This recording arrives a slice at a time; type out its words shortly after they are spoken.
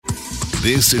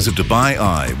This is a Dubai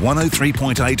Eye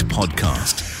 103.8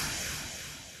 podcast.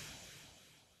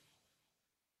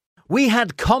 We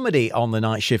had comedy on the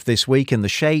night shift this week in the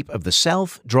shape of the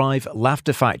Self-Drive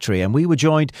Laughter Factory, and we were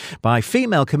joined by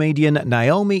female comedian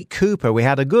Naomi Cooper. We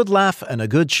had a good laugh and a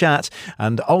good chat,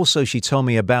 and also she told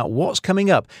me about what's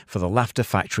coming up for the Laughter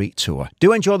Factory tour.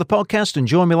 Do enjoy the podcast and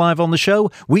join me live on the show,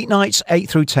 weeknights 8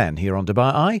 through 10 here on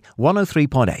Dubai Eye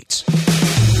 103.8.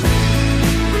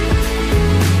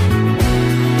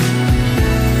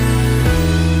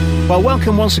 Well,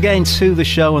 welcome once again to the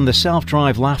show, and the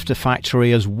Self-Drive Laughter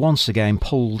Factory has once again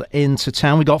pulled into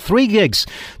town. We've got 3 gigs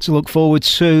to look forward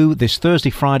to this Thursday,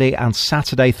 Friday and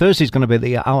Saturday. Thursday's going to be at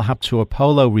the Al Habtoor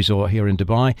Polo Resort here in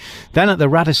Dubai, then at the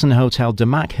Radisson Hotel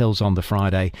Damac Hills on the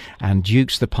Friday, and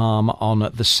Duke's the Palm on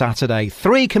the Saturday.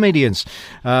 3 comedians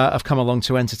have come along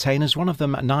to entertain us. One of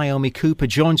them, Naomi Cooper,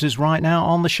 joins us right now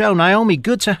on the show. Naomi,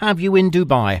 good to have you in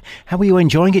Dubai. How are you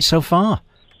enjoying it so far?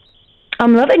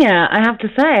 I'm loving it, I have to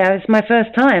say. It's my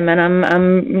first time, and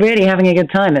I'm really having a good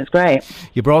time. It's great.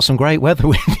 You brought some great weather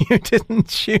with you,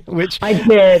 didn't you?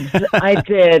 I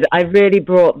did. I really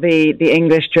brought the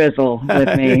English drizzle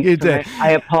with me. You did.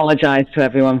 I apologise to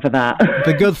everyone for that.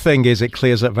 The good thing is it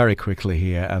clears up very quickly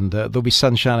here, and there'll be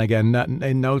sunshine again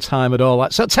in no time at all.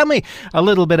 So tell me a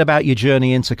little bit about your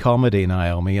journey into comedy,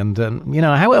 Naomi, and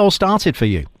how it all started for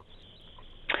you.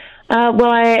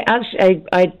 Well,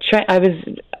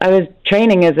 I was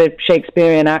training as a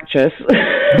Shakespearean actress,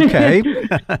 okay,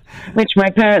 which my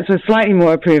parents were slightly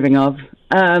more approving of.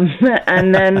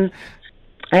 And then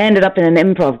I ended up in an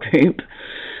improv group,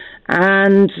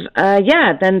 and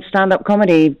then stand-up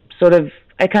comedy.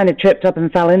 I kind of tripped up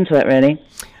and fell into it, really.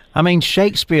 I mean,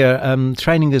 Shakespeare,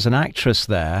 training as an actress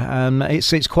there,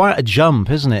 it's quite a jump,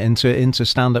 isn't it, into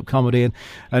stand-up comedy and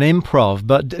improv.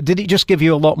 But did it just give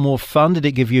you a lot more fun? Did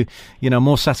it give you,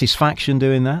 more satisfaction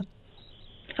doing that?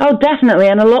 Oh, definitely,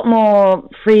 and a lot more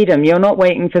freedom. You're not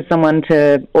waiting for someone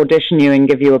to audition you and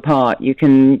give you a part. You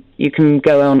can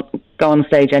go on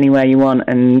stage anywhere you want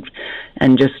and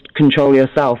just control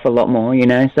yourself a lot more.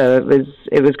 So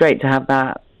it was great to have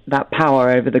that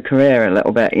power over the career a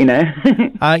little bit,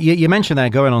 You mentioned there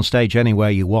going on stage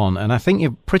anywhere you want, and I think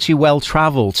you're pretty well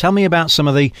travelled. Tell me about some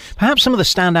of the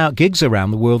standout gigs around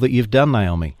the world that you've done,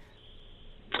 Naomi.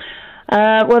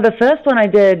 Well, the first one I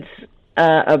did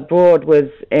abroad was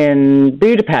in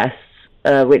Budapest,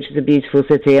 which is a beautiful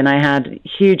city, and I had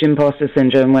huge imposter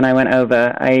syndrome when I went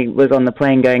over. I was on the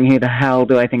plane going, who the hell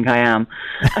do I think I am?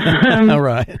 All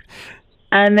right.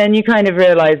 And then you kind of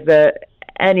realise that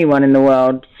anyone in the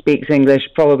world speaks English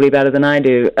probably better than I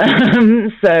do.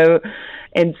 So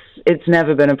it's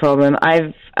never been a problem.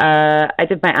 I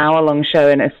did my hour-long show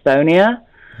in Estonia.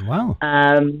 Wow.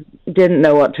 Didn't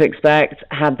know what to expect,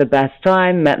 had the best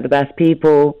time, met the best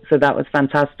people, so that was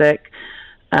fantastic.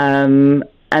 And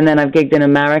then I've gigged in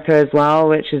America as well,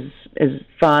 which is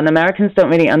fun. Americans don't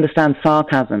really understand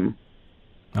sarcasm.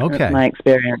 Okay. That's my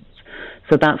experience.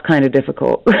 So that's kind of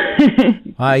difficult.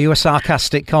 Are you a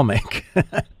sarcastic comic?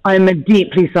 I'm a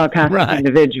deeply sarcastic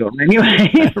individual, anyway.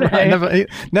 So. Right.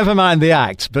 Never mind the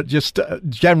act, but just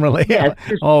generally, yes,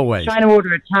 always. Trying to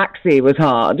order a taxi was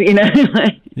hard,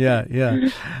 Yeah.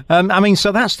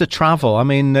 So that's the travel. I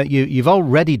mean, you've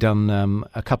already done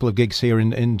a couple of gigs here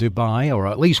in Dubai, or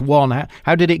at least one.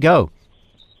 How did it go?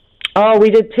 Oh, we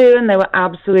did 2, and they were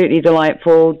absolutely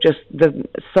delightful. Just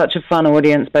such a fun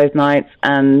audience both nights,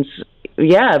 and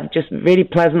just really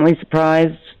pleasantly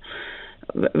surprised.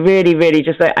 Really, really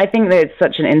I think that it's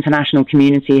such an international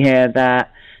community here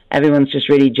that everyone's just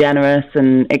really generous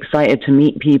and excited to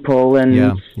meet people, and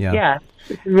it's a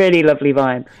really lovely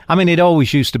vibe. I mean, it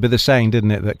always used to be the saying,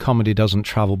 didn't it, that comedy doesn't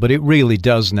travel, but it really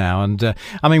does now. And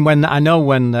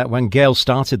when Gail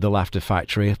started the Laughter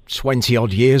Factory 20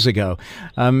 odd years ago,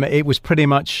 it was pretty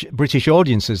much British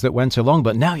audiences that went along,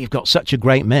 but now you've got such a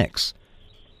great mix.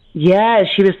 Yeah,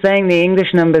 she was saying the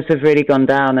English numbers have really gone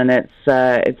down, and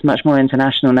it's much more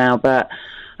international now. But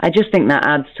I just think that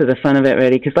adds to the fun of it,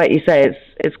 really, because, like you say,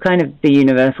 it's kind of the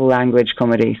universal language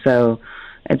comedy. So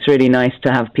it's really nice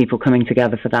to have people coming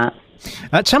together for that.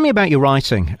 Tell me about your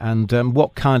writing and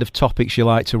what kind of topics you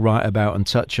like to write about and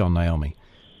touch on, Naomi.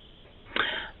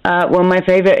 Well, my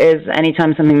favourite is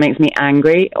anytime something makes me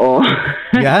angry or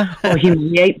or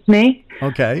humiliates me.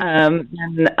 Okay.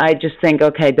 And I just think,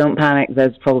 okay, don't panic.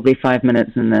 There's probably 5 minutes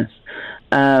in this.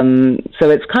 So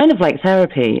it's kind of like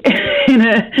therapy.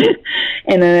 The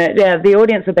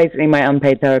audience are basically my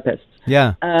unpaid therapists.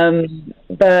 Yeah.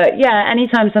 But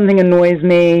anytime something annoys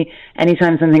me,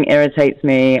 anytime something irritates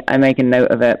me, I make a note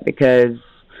of it, because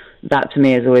that to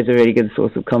me is always a really good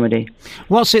source of comedy.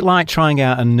 What's it like trying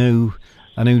out a new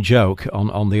a new joke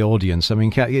on the audience? I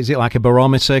mean, is it like a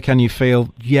barometer? Can you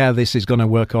feel, yeah, this is going to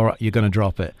work, or you're going to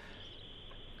drop it?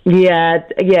 Yeah,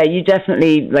 you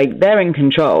definitely, like, they're in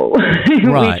control.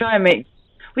 Right.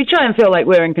 We try and feel like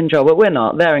we're in control, but we're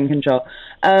not. They're in control.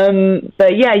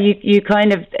 But yeah, you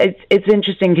kind of, it's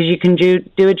interesting because you can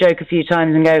do a joke a few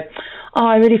times and go, oh,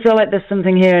 I really feel like there's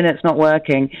something here and it's not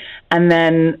working. And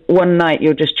then one night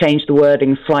you'll just change the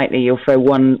wording slightly. You'll throw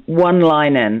one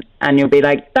line in and you'll be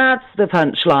like, that's the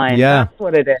punchline. Yeah. That's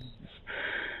what it is.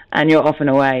 And you're off and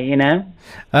away, you know?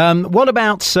 What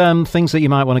about things that you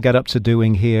might want to get up to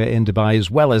doing here in Dubai,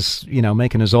 as well as,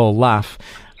 making us all laugh?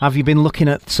 Have you been looking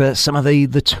at some of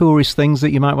the tourist things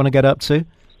that you might want to get up to?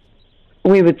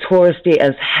 We were touristy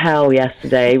as hell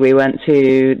yesterday. We went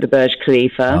to the Burj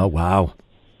Khalifa. Oh, wow.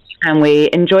 And we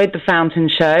enjoyed the fountain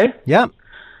show. Yeah.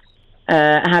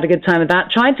 Had a good time with that.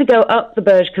 Tried to go up the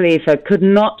Burj Khalifa, could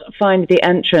not find the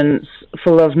entrance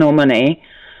for love nor money.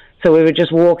 So we were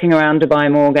just walking around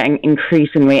Dubai Mall getting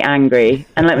increasingly angry.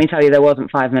 And let me tell you, there wasn't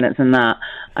 5 minutes in that.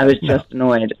 I was just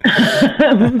annoyed.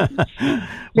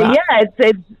 But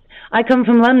yeah, I come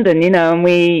from London, and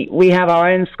we have our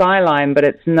own skyline, but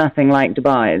it's nothing like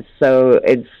Dubai's. So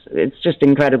it's just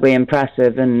incredibly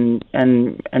impressive and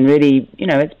really,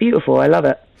 it's beautiful. I love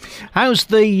it. How's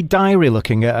the diary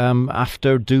looking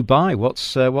after Dubai?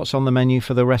 What's on the menu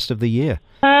for the rest of the year?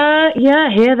 Yeah,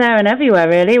 here, there, and everywhere,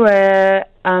 really. We're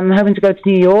hoping to go to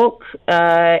New York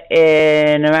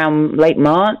in around late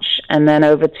March, and then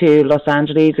over to Los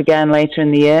Angeles again later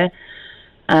in the year.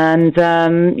 And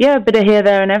a bit of here,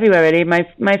 there, and everywhere, really.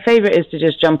 My favorite is to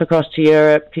just jump across to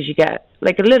Europe because you get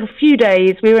like a little few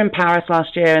days. We were in Paris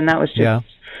last year, and that was just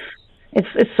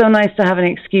it's so nice to have an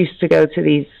excuse to go to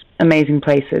these amazing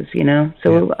places,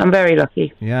 so I'm very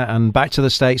lucky. Yeah, and back to the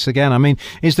States again. I mean,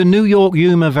 is the New York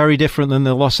humor very different than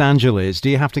the Los Angeles?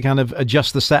 Do you have to kind of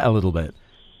adjust the set a little bit?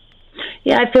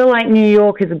 Yeah, I feel like New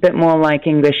York is a bit more like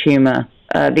English humor.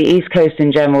 The East Coast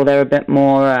in general, they're a bit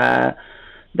more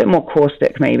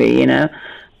caustic, maybe,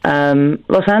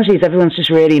 Los Angeles, everyone's just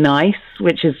really nice,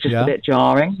 which is just a bit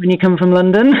jarring when you come from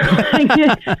London. Like,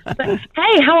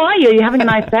 hey, how are you? Are you having a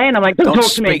nice day? And I'm like, don't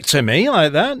talk to me. Don't speak to me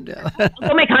like that.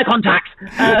 Don't make eye contact.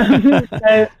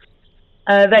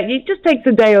 That it just takes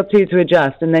a day or two to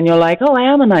adjust, and then you're like, oh, I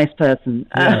am a nice person.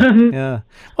 Yeah.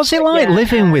 What's it like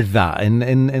living with that?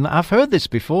 In I've heard this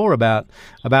before about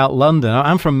London.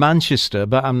 I'm from Manchester,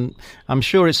 but I'm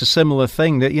sure it's a similar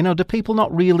thing. That do people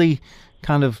not really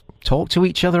kind of talk to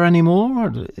each other anymore?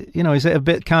 Or, is it a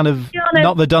bit kind of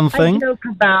not the done thing? I joke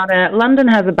about it. London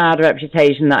has a bad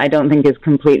reputation that I don't think is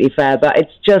completely fair, but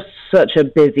it's just such a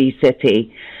busy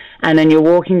city. And then you're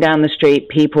walking down the street,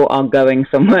 people are going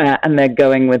somewhere, and they're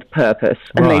going with purpose,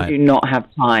 and they do not have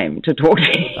time to talk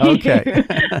to you. Okay.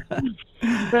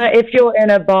 But if you're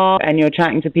in a bar and you're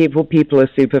chatting to people, people are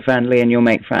super friendly and you'll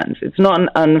make friends. It's not an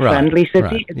unfriendly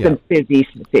city. It's a busy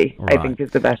city, I think is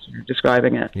the best way of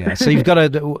describing it. Yeah, so you've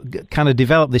got to kind of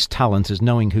develop this talent as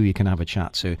knowing who you can have a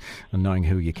chat to and knowing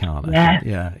who you can't.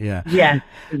 Yeah. Yeah.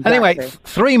 Exactly. Anyway,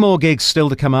 3 more gigs still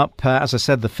to come up. As I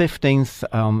said, the 15th,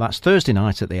 that's Thursday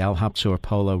night at the Al Habtoor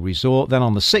Polo Resort. Then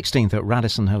on the 16th at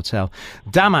Radisson Hotel,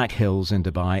 Damac Hills in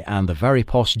Dubai, and the very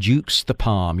posh Dukes the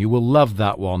Palm. You will love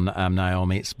that one, Naomi.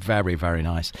 It's very, very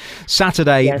nice.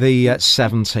 Saturday, the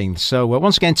 17th. So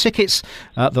once again, tickets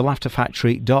at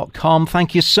thelaughterfactory.com.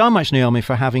 Thank you so much, Naomi,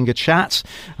 for having a chat.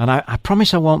 And I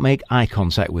promise I won't make eye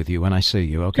contact with you when I see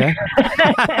you, okay?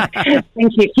 Thank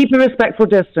you. Keep a respectful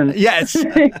distance. Yes.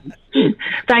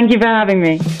 Thank you for having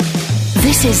me.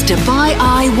 This is Dubai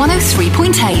Eye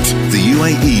 103.8. The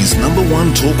UAE's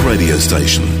 #1 talk radio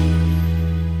station.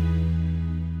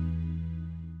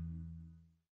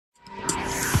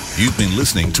 You've been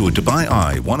listening to a Dubai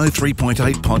Eye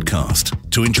 103.8 podcast.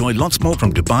 To enjoy lots more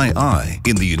from Dubai Eye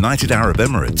in the United Arab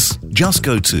Emirates, just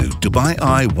go to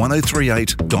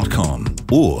DubaiEye1038.com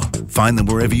or find them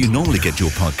wherever you normally get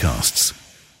your podcasts.